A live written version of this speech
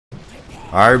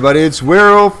Hi everybody, it's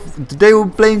Werewolf. Today we're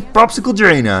playing Popsicle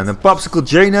Jaina. And Popsicle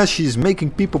Jaina, she's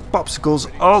making people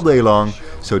popsicles all day long.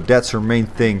 So that's her main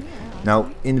thing. Now,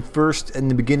 in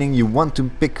the beginning, you want to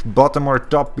pick bottom or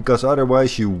top, because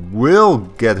otherwise you will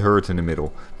get hurt in the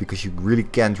middle. Because you really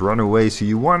can't run away. So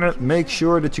you want to make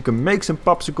sure that you can make some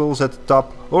popsicles at the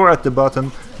top or at the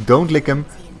bottom. Don't lick them.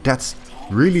 That's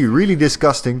really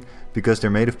disgusting, because they're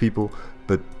made of people.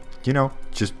 But you know,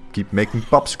 just keep making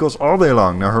popsicles all day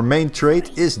long. Now her main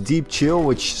trait is Deep Chill,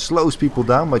 which slows people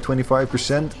down by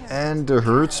 25% and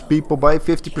hurts people by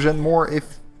 50% more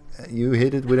if you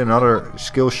hit it with another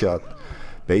skill shot,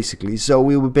 basically. So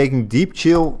we will be making Deep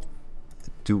Chill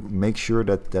to make sure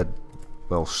that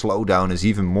well, slowdown is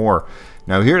even more.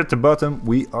 Now here at the bottom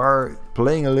we are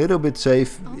playing a little bit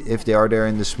safe. If they are there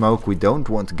in the smoke, we don't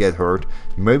want to get hurt.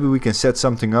 Maybe we can set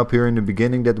something up here in the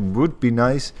beginning. That would be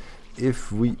nice.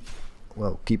 If we,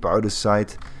 well, keep out of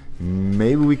sight,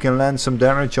 maybe we can land some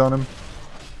damage on him.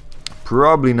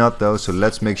 Probably not though, so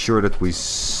let's make sure that we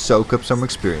soak up some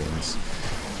experience.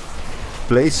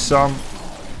 Place some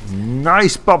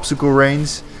nice popsicle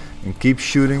rains and keep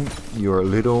shooting your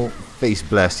little face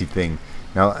blasty thing.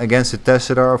 Now against the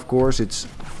Tessadar, of course, it's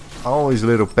always a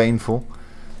little painful,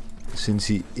 since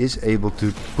he is able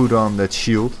to put on that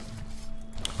shield.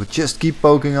 But just keep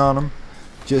poking on him.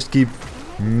 Just keep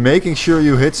making sure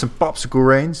you hit some popsicle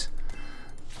rains,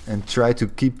 and try to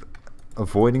keep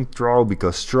avoiding throw,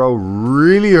 because throw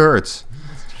really hurts.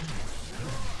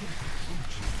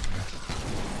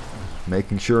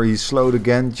 Making sure he's slowed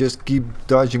again, just keep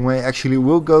dodging away. Actually,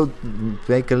 we'll go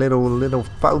make a little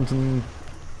fountain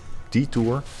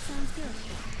detour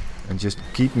and just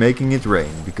keep making it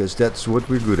rain, because that's what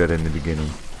we're good at in the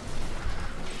beginning.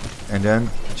 And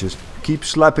then just keep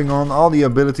slapping on all the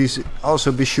abilities.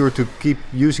 Also be sure to keep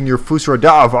using your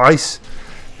Frostbitten of ice,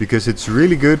 because it's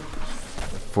really good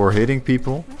for hitting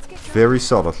people very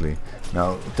solidly.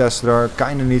 Now Tessadar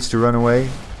kinda needs to run away.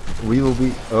 We will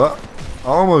be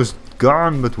almost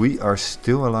gone, but we are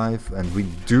still alive, and we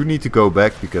do need to go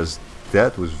back, because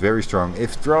that was very strong.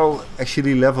 If Throw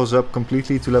actually levels up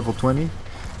completely to level 20,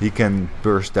 he can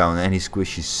burst down any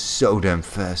squishy so damn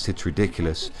fast. It's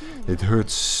ridiculous. It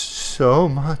hurts so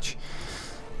much.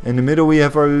 In the middle we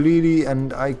have our Lily,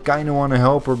 and I kinda want to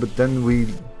help her, but then we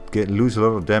lose a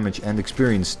lot of damage and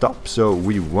experience stop, so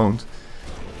we won't.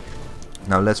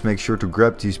 Now let's make sure to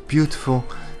grab these beautiful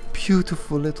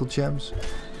little gems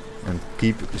and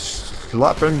keep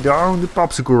slapping down the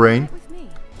popsicle rain,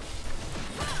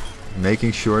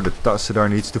 making sure that Tessadar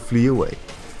needs to flee away.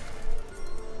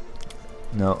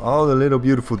 Now all the little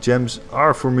beautiful gems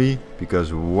are for me,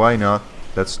 because why not?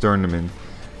 Let's turn them in.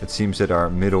 It seems that our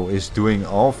middle is doing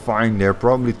all fine. They're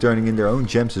probably turning in their own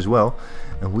gems as well.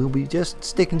 And we'll be just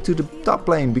sticking to the top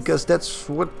lane, because that's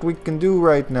what we can do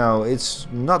right now. It's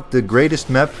not the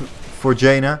greatest map for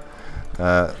Jaina,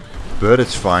 but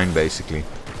it's fine basically.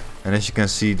 And as you can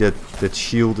see, that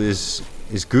shield is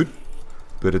good,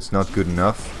 but it's not good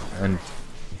enough. And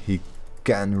he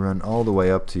can run all the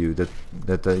way up to you.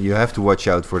 That you have to watch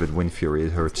out for that Wind Fury.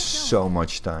 It hurts so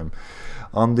much time.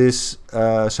 On this,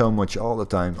 so much all the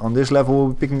time. On this level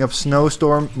we'll be picking up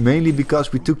Snowstorm, mainly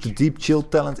because we took the Deep Chill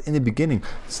talent in the beginning.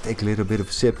 Let's take a little bit of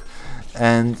a sip.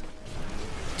 And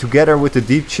together with the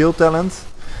Deep Chill talent,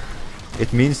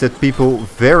 it means that people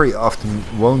very often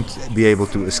won't be able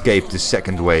to escape the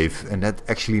second wave. And that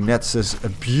actually nets us a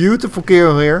beautiful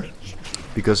kill here,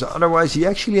 because otherwise he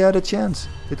actually had a chance.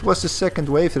 It was the second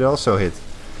wave that also hit.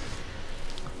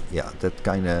 Yeah, that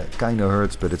kinda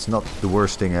hurts, but it's not the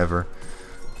worst thing ever.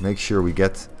 Make sure we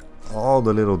get all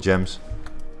the little gems,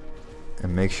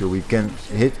 and make sure we can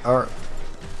hit our...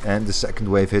 And the second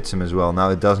wave hits him as well. Now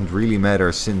it doesn't really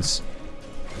matter, since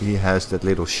he has that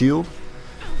little shield,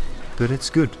 but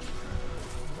it's good.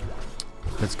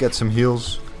 Let's get some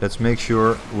heals. Let's make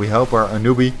sure we help our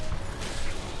Anubi,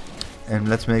 and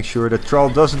let's make sure that Troll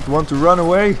doesn't want to run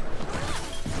away.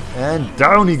 And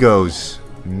down he goes.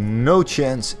 No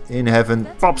chance in heaven.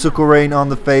 Popsicle rain on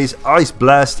the face, ice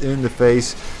blast in the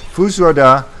face,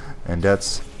 Frostbitten, and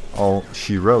that's all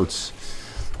she wrote.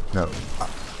 Now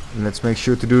let's make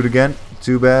sure to do it again.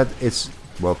 Too bad. It's,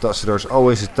 well, Tessadar's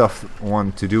always a tough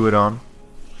one to do it on,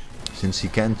 since he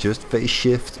can't just face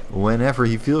shift whenever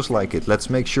he feels like it. Let's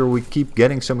make sure we keep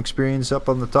getting some experience up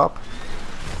on the top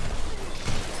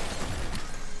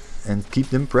and keep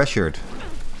them pressured.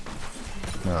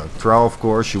 Now, Troll, of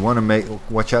course, you want to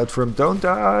watch out for him. Don't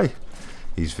die!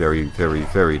 He's very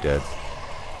dead.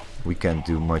 We can't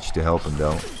do much to help him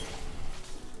though.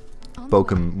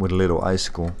 Poke him with a little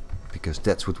icicle, because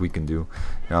that's what we can do.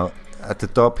 Now, at the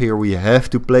top here we have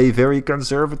to play very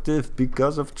conservative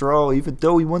because of Troll. Even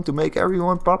though we want to make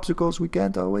everyone popsicles, we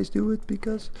can't always do it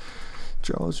because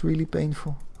Troll is really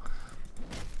painful.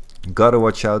 Gotta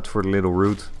watch out for the little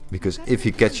root, because if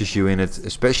he catches you in it,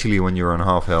 especially when you're on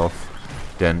half health,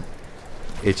 then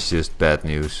it's just bad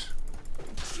news.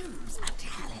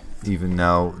 Even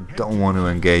now, don't want to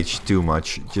engage too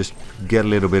much, just get a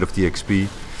little bit of the XP.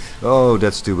 Oh,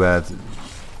 that's too bad.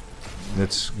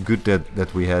 That's good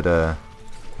that we had a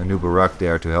Nubarak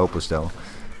there to help us though.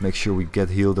 Make sure we get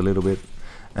healed a little bit.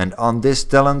 And on this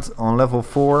talent, on level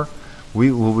 4,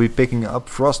 we will be picking up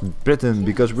Frostbitten,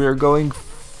 because we are going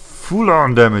full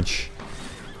on damage.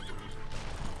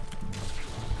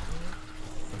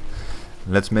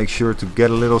 Let's make sure to get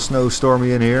a little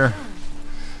Snowstormy in here.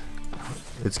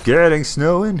 It's getting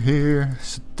snow in here,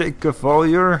 so take off all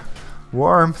your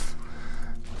warmth.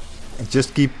 And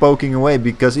just keep poking away,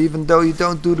 because even though you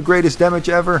don't do the greatest damage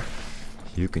ever,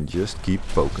 you can just keep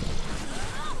poking.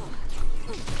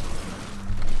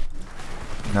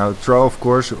 Now Troll of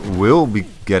course will be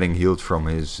getting healed from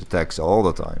his attacks all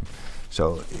the time.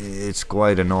 So it's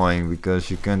quite annoying,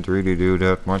 because you can't really do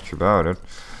that much about it.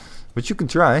 But you can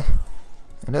try.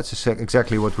 And that's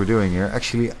exactly what we're doing here.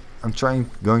 Actually, I'm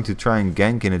going to try and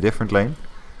gank in a different lane.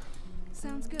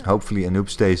 Hopefully a noob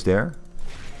stays there.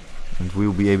 And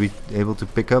we'll be able to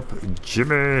pick up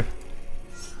Jimmy.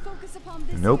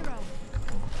 Nope.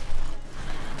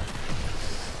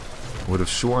 Would have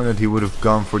sworn that he would have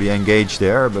gone for the engage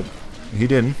there, but he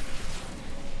didn't.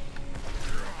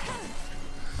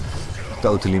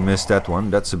 Totally missed that one.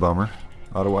 That's a bummer.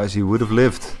 Otherwise he would have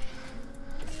lived.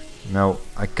 Now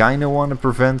I kinda want to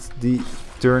prevent the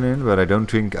turn in, but I don't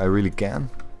think I really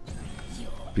can,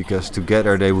 because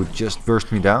together they would just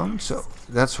burst me down, so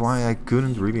that's why I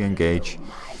couldn't really engage.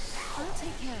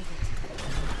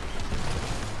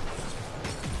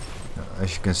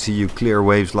 As you can see, you clear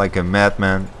waves like a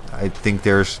madman. I think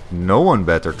there's no one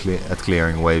better at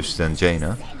clearing waves than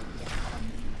Jaina.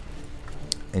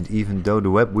 And even though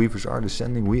the web weavers are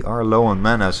descending, we are low on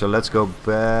mana, so let's go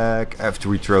back after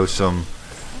we throw some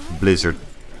blizzard.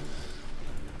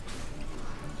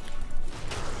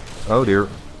 Oh dear,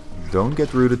 don't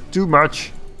get rooted too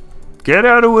much. Get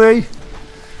out of the way.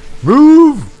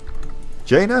 Move!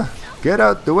 Jaina, get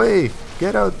out the way.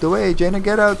 Get out the way. Jaina,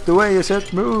 get out the way. I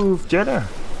said move, Jaina.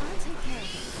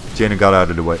 Jaina got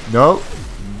out of the way. No,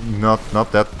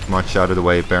 not that much out of the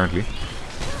way apparently.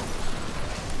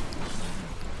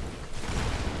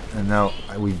 And now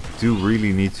we do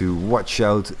really need to watch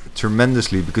out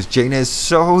tremendously, because Jaina is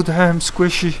so damn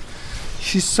squishy.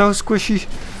 She's so squishy.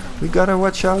 We gotta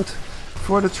watch out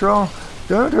for the troll.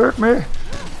 Don't hurt me.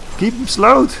 Keep him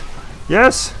slowed.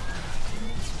 Yes.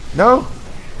 No.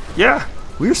 Yeah.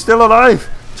 We're still alive.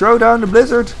 Throw down the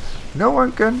blizzard. No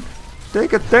one can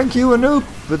take it. Thank you, Anoop.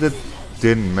 But it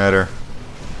didn't matter.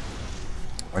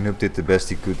 Anoop did the best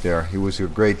he could there. He was a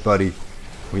great buddy.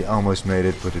 We almost made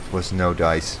it, but it was no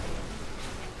dice.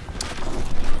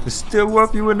 We still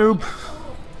love you, Anoop.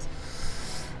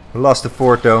 We lost the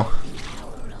fort though.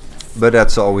 But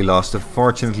that's all we lost.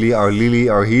 Unfortunately, our Lily,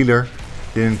 our healer,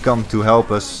 didn't come to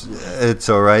help us. It's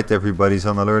alright, everybody's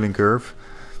on a learning curve.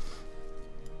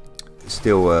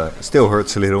 Still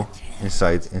hurts a little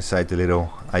inside the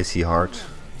little icy heart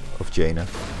of Jaina.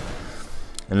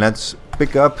 And let's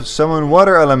pick up Summon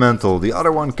Water Elemental. The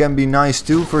other one can be nice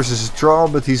too versus a troll,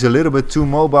 but he's a little bit too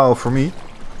mobile for me.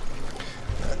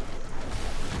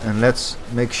 And let's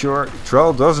make sure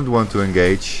Troll doesn't want to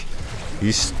engage.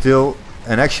 He's still...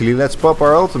 And actually, let's pop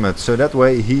our ultimate, so that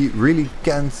way he really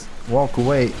can't walk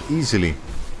away easily.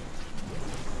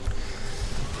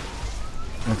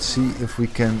 Let's see if we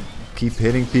can keep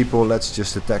hitting people. Let's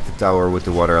just attack the tower with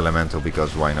the water elemental,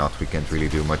 because why not? We can't really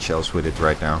do much else with it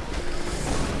right now.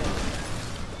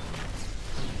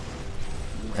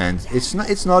 And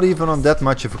it's not even on that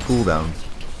much of a cooldown.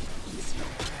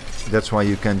 That's why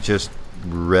you can just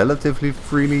relatively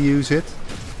freely use it.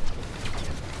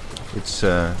 It's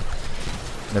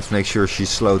let's make sure she's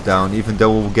slowed down, even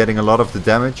though we're getting a lot of the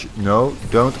damage. No,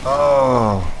 don't.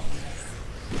 Oh.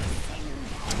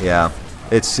 Yeah,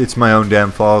 it's my own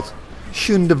damn fault.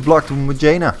 Shouldn't have blocked him with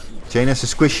Jaina. Jaina's a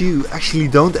squishy you actually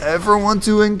don't ever want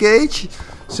to engage.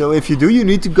 So if you do, you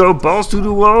need to go balls to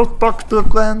the wall, pock the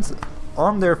plant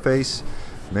on their face.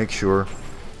 Make sure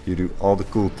you do all the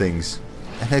cool things.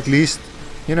 And at least,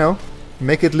 you know,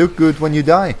 make it look good when you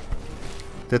die.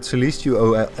 That's the least you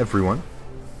owe everyone.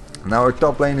 Now our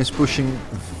top lane is pushing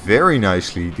very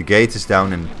nicely. The gate is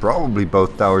down and probably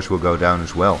both towers will go down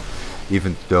as well.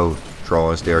 Even though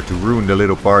Troll is there to ruin the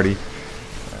little party,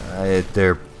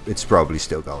 it's probably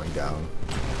still going down.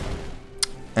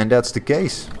 And that's the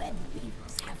case.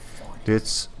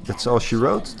 That's all she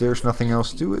wrote. There's nothing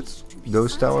else to it.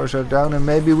 Those towers are down and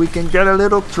maybe we can get a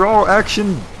little troll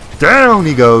action. Down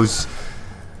he goes.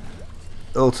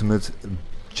 Ultimate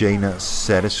Jaina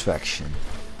satisfaction.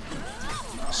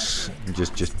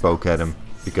 Just poke at him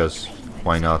because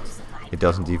why not? It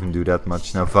doesn't even do that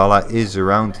much. Now Vala is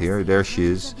around here. There she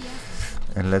is.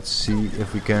 And let's see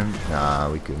if we can...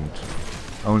 Nah, we couldn't.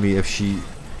 Only if she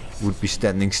would be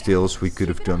standing still, so we could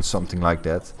have done something like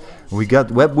that. We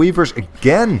got web weavers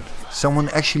again. Someone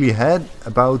actually had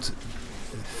about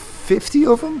 50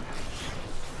 of them.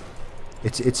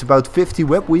 It's about 50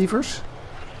 web weavers.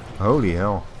 Holy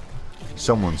hell.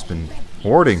 Someone's been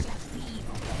hoarding.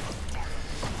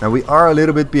 Now we are a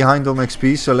little bit behind on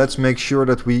XP, so let's make sure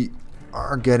that we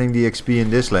are getting the XP in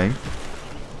this lane.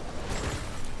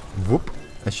 Whoop.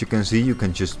 As you can see, you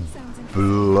can just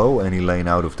blow any lane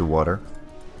out of the water.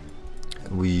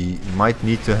 We might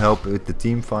need to help with the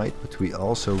team fight, but we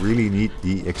also really need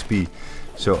the XP.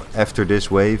 So after this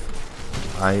wave,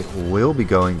 I will be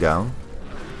going down.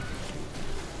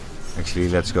 Actually,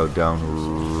 let's go down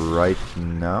right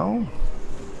now,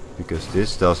 because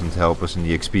this doesn't help us in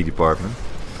the XP department.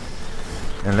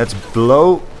 And let's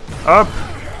blow up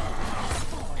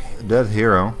that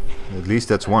hero. At least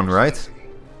that's one, right?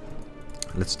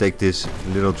 Let's take this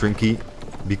little drinky,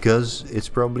 because it's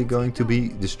probably going to be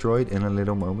destroyed in a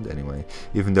little moment anyway.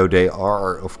 Even though they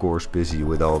are, of course, busy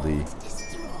with all the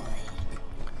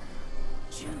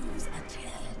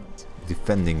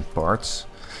defending parts.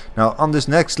 Now on this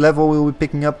next level we'll be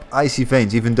picking up Icy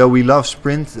Veins. Even though we love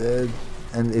sprint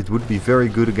and it would be very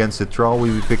good against the troll,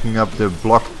 we'll be picking up the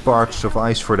blocked parts of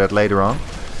ice for that later on.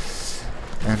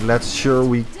 And let's sure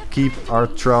we keep our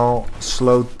troll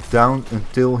slowed down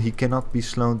until he cannot be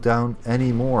slowed down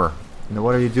anymore. Now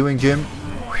what are you doing, Jim?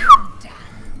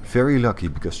 Very lucky,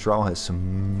 because troll has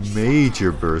some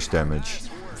major burst damage.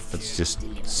 Let's just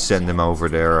send him over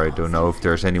there. I don't know if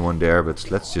there's anyone there,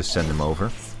 but let's just send him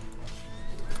over.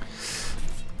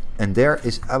 And there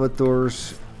is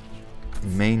Abator's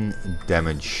main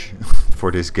damage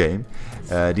for this game.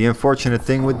 The unfortunate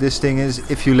thing with this thing is,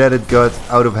 if you let it get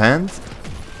out of hand,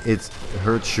 it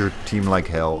hurts your team like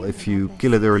hell. If you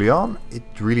kill it early on, it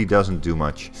really doesn't do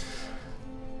much.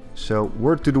 So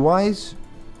word to the wise,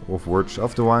 or words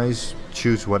of the wise,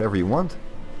 choose whatever you want.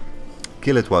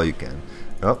 Kill it while you can.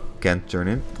 Oh, can't turn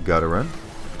in, gotta run.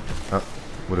 Oh,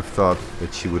 would have thought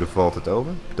that she would have vaulted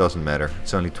over. Doesn't matter,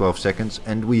 it's only 12 seconds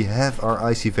and we have our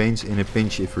Icy Veins in a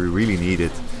pinch if we really need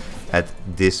it at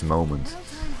this moment.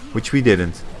 Which we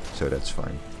didn't, so that's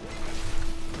fine.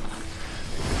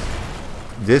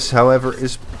 This, however,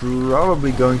 is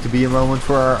probably going to be a moment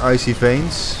for our Icy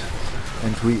Veins.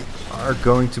 And we are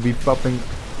going to be popping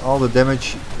all the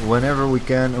damage whenever we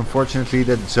can. Unfortunately,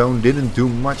 that zone didn't do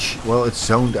much. Well, it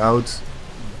zoned out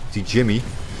the Jimmy.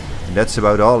 And that's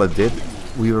about all it did.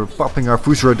 We were popping our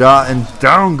Fusroda and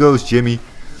down goes Jimmy.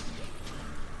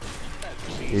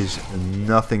 Is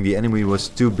nothing. The enemy was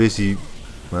too busy,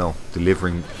 well,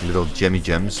 delivering little Jemmy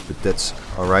gems. But that's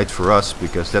alright for us,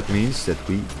 because that means that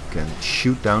we can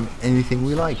shoot down anything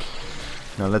we like.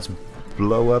 Now let's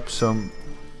blow up some...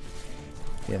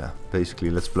 Yeah, basically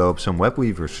let's blow up some web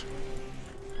weavers.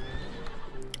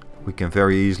 We can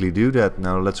very easily do that.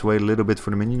 Now let's wait a little bit for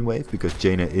the minion wave, because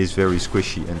Jaina is very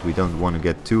squishy and we don't want to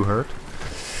get too hurt.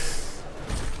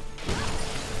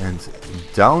 And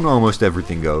down almost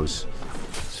everything goes.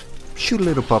 Shoot a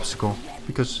little popsicle,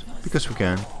 because we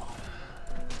can.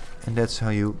 And that's how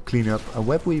you clean up a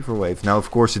web weaver wave. Now of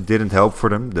course it didn't help for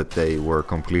them that they were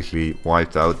completely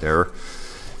wiped out there.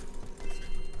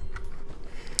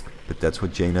 But that's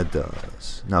what Jaina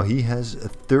does. Now he has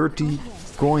 30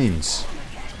 coins.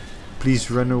 Please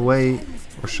run away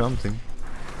or something.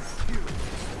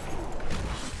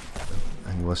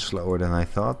 And he was slower than I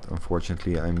thought.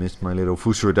 Unfortunately I missed my little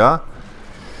Fusroda.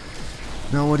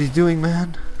 Now what are you doing,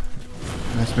 man?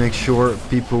 Let's make sure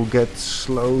people get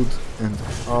slowed. And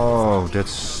oh,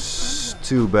 that's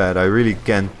too bad. I really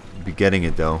can't be getting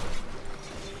it though.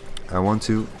 I want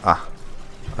to... Ah,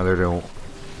 a little...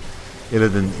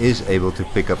 Illidan is able to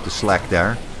pick up the slack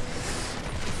there.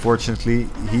 Fortunately,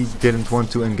 he didn't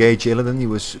want to engage Illidan. He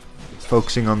was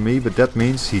focusing on me, but that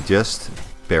means he just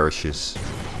perishes.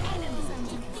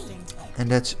 And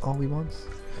that's all we want.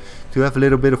 To have a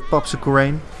little bit of Popsicle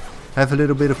Rain. Have a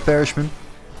little bit of perishment.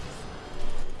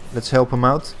 Let's help him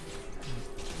out.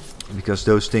 Because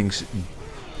those things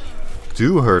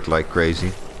do hurt like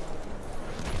crazy.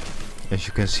 As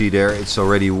you can see there, it's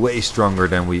already way stronger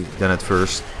than at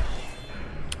first.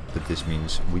 But this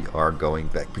means we are going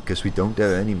back, because we don't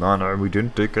have any mana and we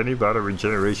didn't take any mana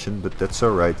regeneration, but that's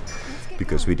alright.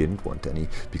 because we didn't want any.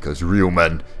 Because real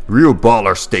men, real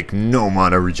ballers take no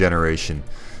mana regeneration.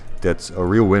 That's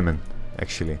real women,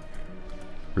 actually.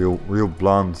 Real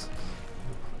blonde,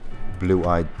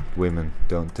 blue-eyed women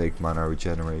don't take mana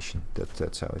regeneration.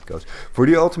 That's how it goes. For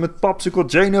the ultimate Popsicle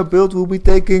Jaina build, we'll be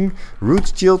taking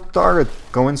Root Shield Target.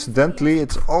 Coincidentally,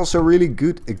 it's also really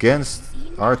good against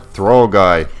our Thrall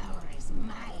guy.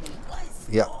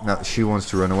 Yeah, now she wants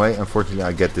to run away. Unfortunately,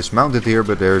 I get dismounted here,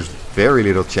 but there's very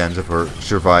little chance of her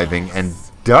surviving. And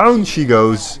down she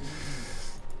goes.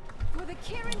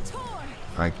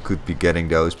 I could be getting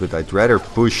those, but I'd rather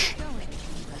push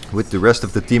with the rest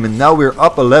of the team. And now we're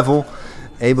up a level,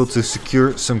 able to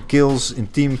secure some kills in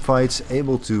team fights,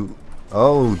 able to...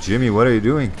 Oh, Jimmy, what are you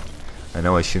doing? I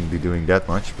know I shouldn't be doing that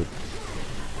much, but...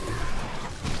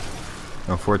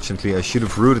 Unfortunately, I should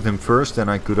have rooted him first,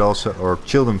 and I could also... Or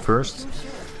chilled him first.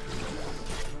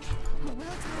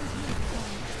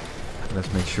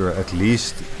 Let's make sure at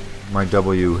least my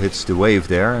W hits the wave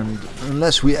there. And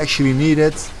unless we actually need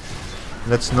it,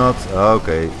 let's not...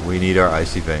 Okay, we need our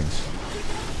Icy Veins.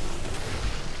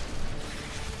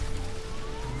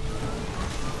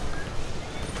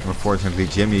 Unfortunately,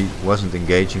 Jimmy wasn't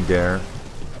engaging there.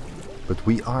 But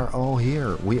we are all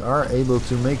here. We are able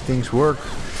to make things work.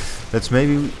 Let's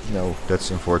maybe... No,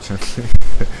 that's unfortunately.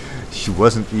 She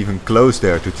wasn't even close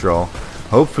there to troll.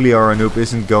 Hopefully our noob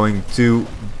isn't going too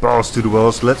balls to the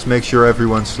walls. Let's make sure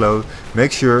everyone's slow.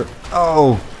 Make sure...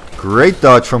 Oh, great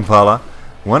dodge from Vala.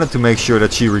 Wanted to make sure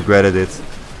that she regretted it.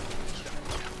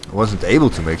 Wasn't able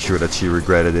to make sure that she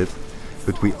regretted it.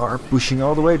 But we are pushing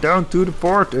all the way down to the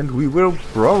port, and we will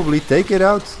probably take it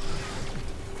out.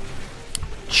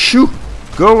 Shoo!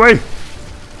 Go away!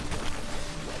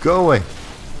 Go away.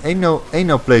 Ain't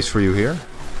no place for you here.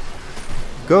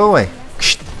 Go away.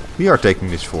 We are taking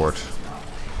this fort.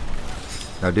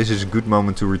 Now this is a good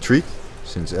moment to retreat,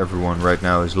 since everyone right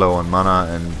now is low on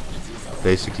mana and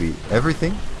basically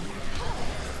everything.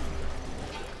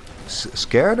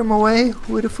 Scare them away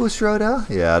with a Fusroda?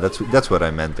 Yeah, that's what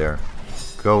I meant there.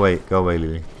 Go away,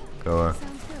 Lily. Go.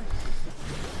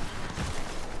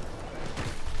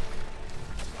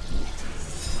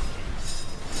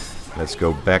 Let's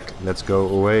go back. Let's go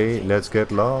away. Let's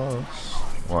get lost.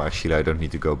 Well, actually, I don't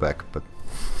need to go back, but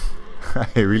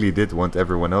I really did want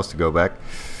everyone else to go back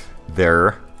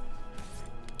there.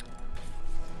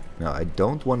 Now, I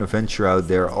don't want to venture out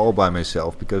there all by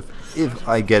myself, because if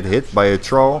I get hit by a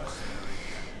troll,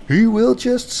 he will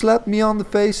just slap me on the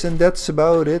face, and that's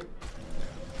about it.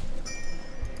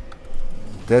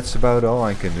 That's about all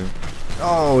I can do.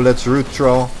 Oh, let's root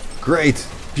troll. Great.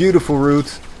 Beautiful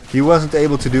root. He wasn't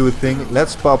able to do a thing.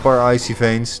 Let's pop our Icy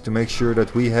Veins to make sure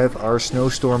that we have our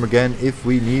Snowstorm again if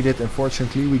we need it.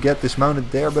 Unfortunately, we get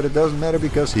dismounted there, but it doesn't matter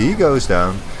because he goes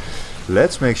down.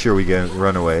 Let's make sure we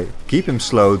run away. Keep him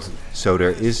slowed so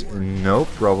there is no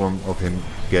problem of him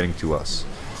getting to us.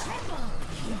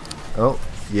 Oh,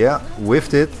 yeah,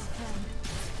 whiffed it.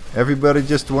 Everybody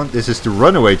just want... This is the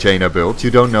runaway Jaina build.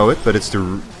 You don't know it, but it's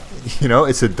the... You know,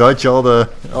 it's a dodge all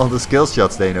the skill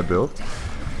shots Jaina build.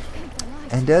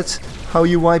 And that's how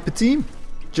you wipe a team.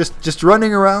 Just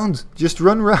running around. Just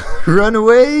run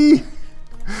away.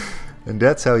 And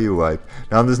that's how you wipe.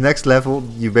 Now on this next level,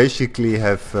 you basically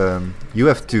have you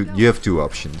have two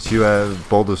options. You have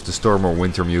Bolt of the Storm or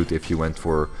Wintermute if you went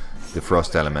for the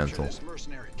Frost Elemental.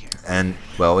 And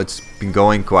well, it's been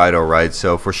going quite alright.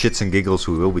 So for shits and giggles,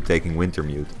 we will be taking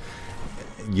Wintermute.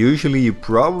 Usually, you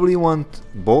probably want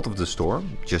Bolt of the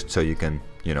Storm, just so you can,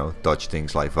 you know, dodge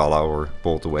things like Vala or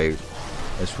Bolt away,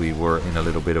 as we were in a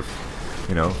little bit of,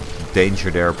 you know,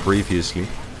 danger there previously.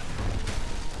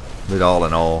 But all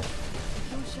in all,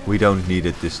 we don't need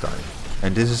it this time.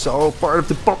 And this is all part of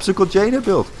the Popsicle Jaina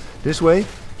build. This way,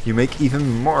 you make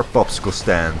even more popsicle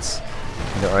stands.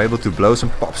 And are able to blow some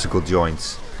popsicle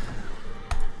joints.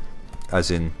 As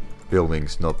in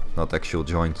buildings, not actual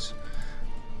joints.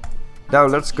 Now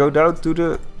let's go down to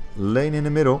the lane in the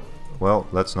middle. Well,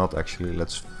 let's not actually.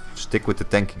 Let's stick with the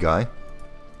tanky guy.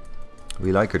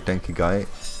 We like our tanky guy.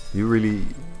 You really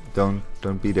don't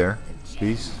be there,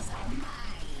 please.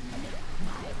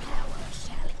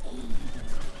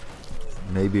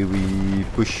 Maybe we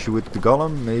push with the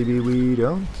golem. Maybe we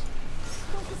don't.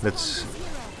 Let's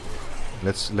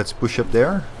push up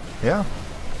there. Yeah.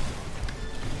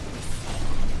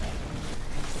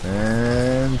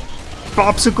 And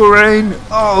Popsicle Rain.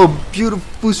 Oh,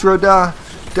 beautiful Fusroda.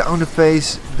 Down the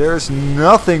face. There's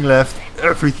nothing left.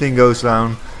 Everything goes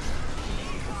down.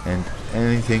 And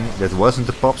anything that wasn't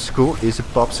a popsicle is a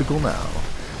popsicle now.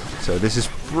 So this is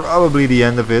probably the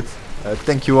end of it.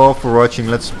 Thank you all for watching.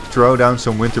 Let's throw down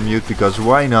some Wintermute because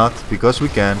why not? Because we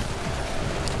can.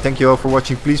 thank you all for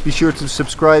watching. Please be sure to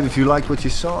subscribe if you liked what you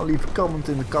saw. Leave a comment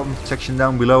in the comment section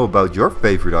down below about your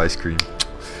favorite ice cream.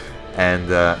 And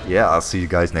yeah, I'll see you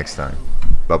guys next time.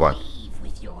 Bye bye.